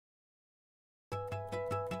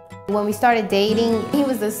When we started dating, he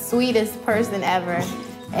was the sweetest person ever.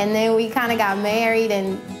 And then we kind of got married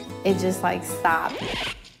and it just like stopped.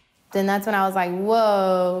 Then that's when I was like,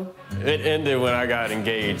 whoa. It ended when I got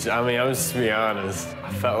engaged. I mean, I'm just to be honest.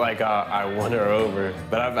 I felt like I won her over.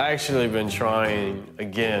 But I've actually been trying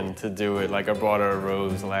again to do it. Like I brought her a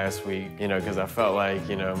rose last week, you know, because I felt like,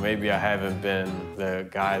 you know, maybe I haven't been the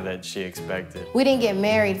guy that she expected. We didn't get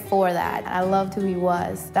married for that. I loved who he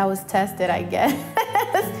was. That was tested, I guess.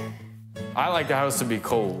 I like the house to be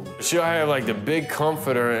cold. She'll have like the big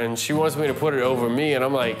comforter and she wants me to put it over me and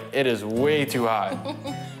I'm like, it is way too hot.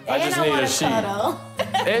 I just need a sheet. Cuddle.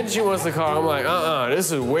 And she wants to cuddle. I'm like,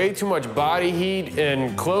 this is way too much body heat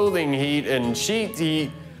and clothing heat and sheet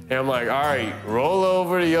heat. And I'm like, all right, roll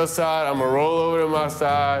over to your side. I'm gonna roll over to my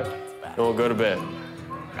side and we'll go to bed.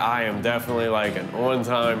 I am definitely like an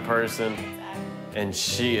on-time person and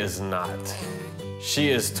she is not.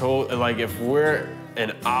 She is told, like if we're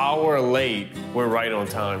an hour late, we're right on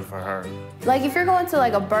time for her. Like if you're going to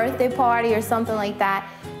like a birthday party or something like that,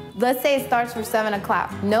 let's say it starts from 7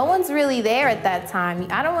 o'clock. No one's really there at that time.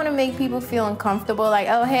 I don't want to make people feel uncomfortable, like,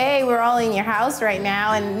 oh, hey, we're all in your house right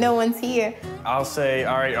now and no one's here. I'll say,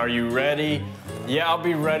 all right, are you ready? Yeah, I'll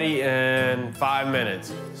be ready in 5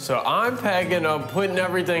 minutes. So I'm packing up, putting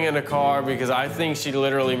everything in the car because I think she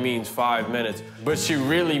literally means 5 minutes, but she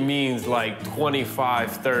really means like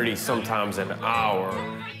 25, 30, sometimes an hour,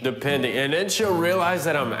 depending. And then she'll realize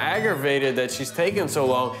that I'm aggravated that she's taking so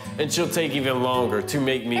long, and she'll take even longer to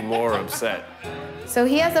make me more upset. So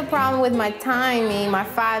he has a problem with my timing, my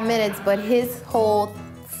 5 minutes, but his whole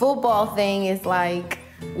football thing is like,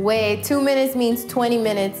 wait, 2 minutes means 20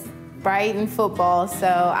 minutes. Right, in football, so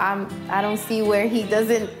I don't see where he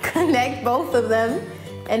doesn't connect both of them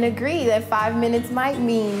and agree that 5 minutes might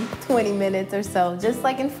mean 20 minutes or so, just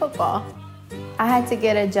like in football. I had to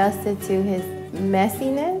get adjusted to his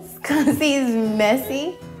messiness, because he's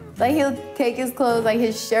messy. Like he'll take his clothes, like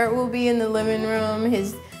his shirt will be in the living room,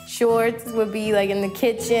 his shorts would be like in the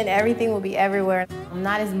kitchen, everything will be everywhere. I'm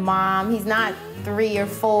not his mom, he's not 3 or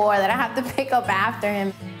 4 that I have to pick up after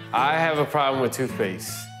him. I have a problem with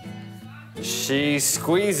toothpaste. She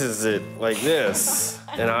squeezes it like this,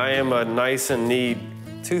 and I am a nice and neat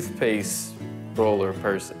toothpaste roller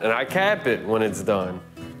person. And I cap it when it's done.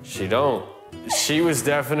 She don't. She was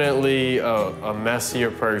definitely a messier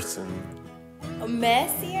person. A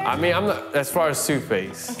messier? I mean, I'm not, as far as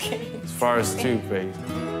toothpaste. Okay. As far as toothpaste.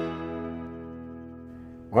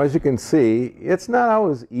 Well, as you can see, it's not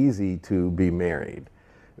always easy to be married.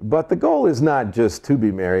 But the goal is not just to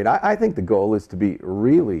be married. I think the goal is to be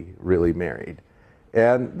really, really married.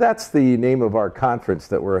 And that's the name of our conference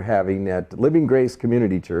that we're having at Living Grace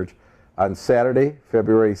Community Church on Saturday,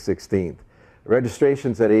 February 16th.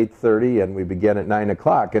 Registration's at 8:30 and we begin at 9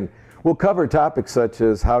 o'clock. And we'll cover topics such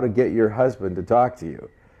as how to get your husband to talk to you,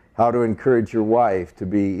 how to encourage your wife to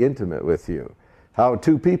be intimate with you, how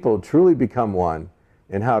two people truly become one,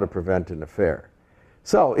 and how to prevent an affair.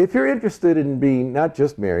 So if you're interested in being not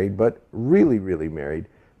just married, but really, really married,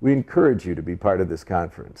 we encourage you to be part of this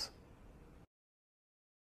conference.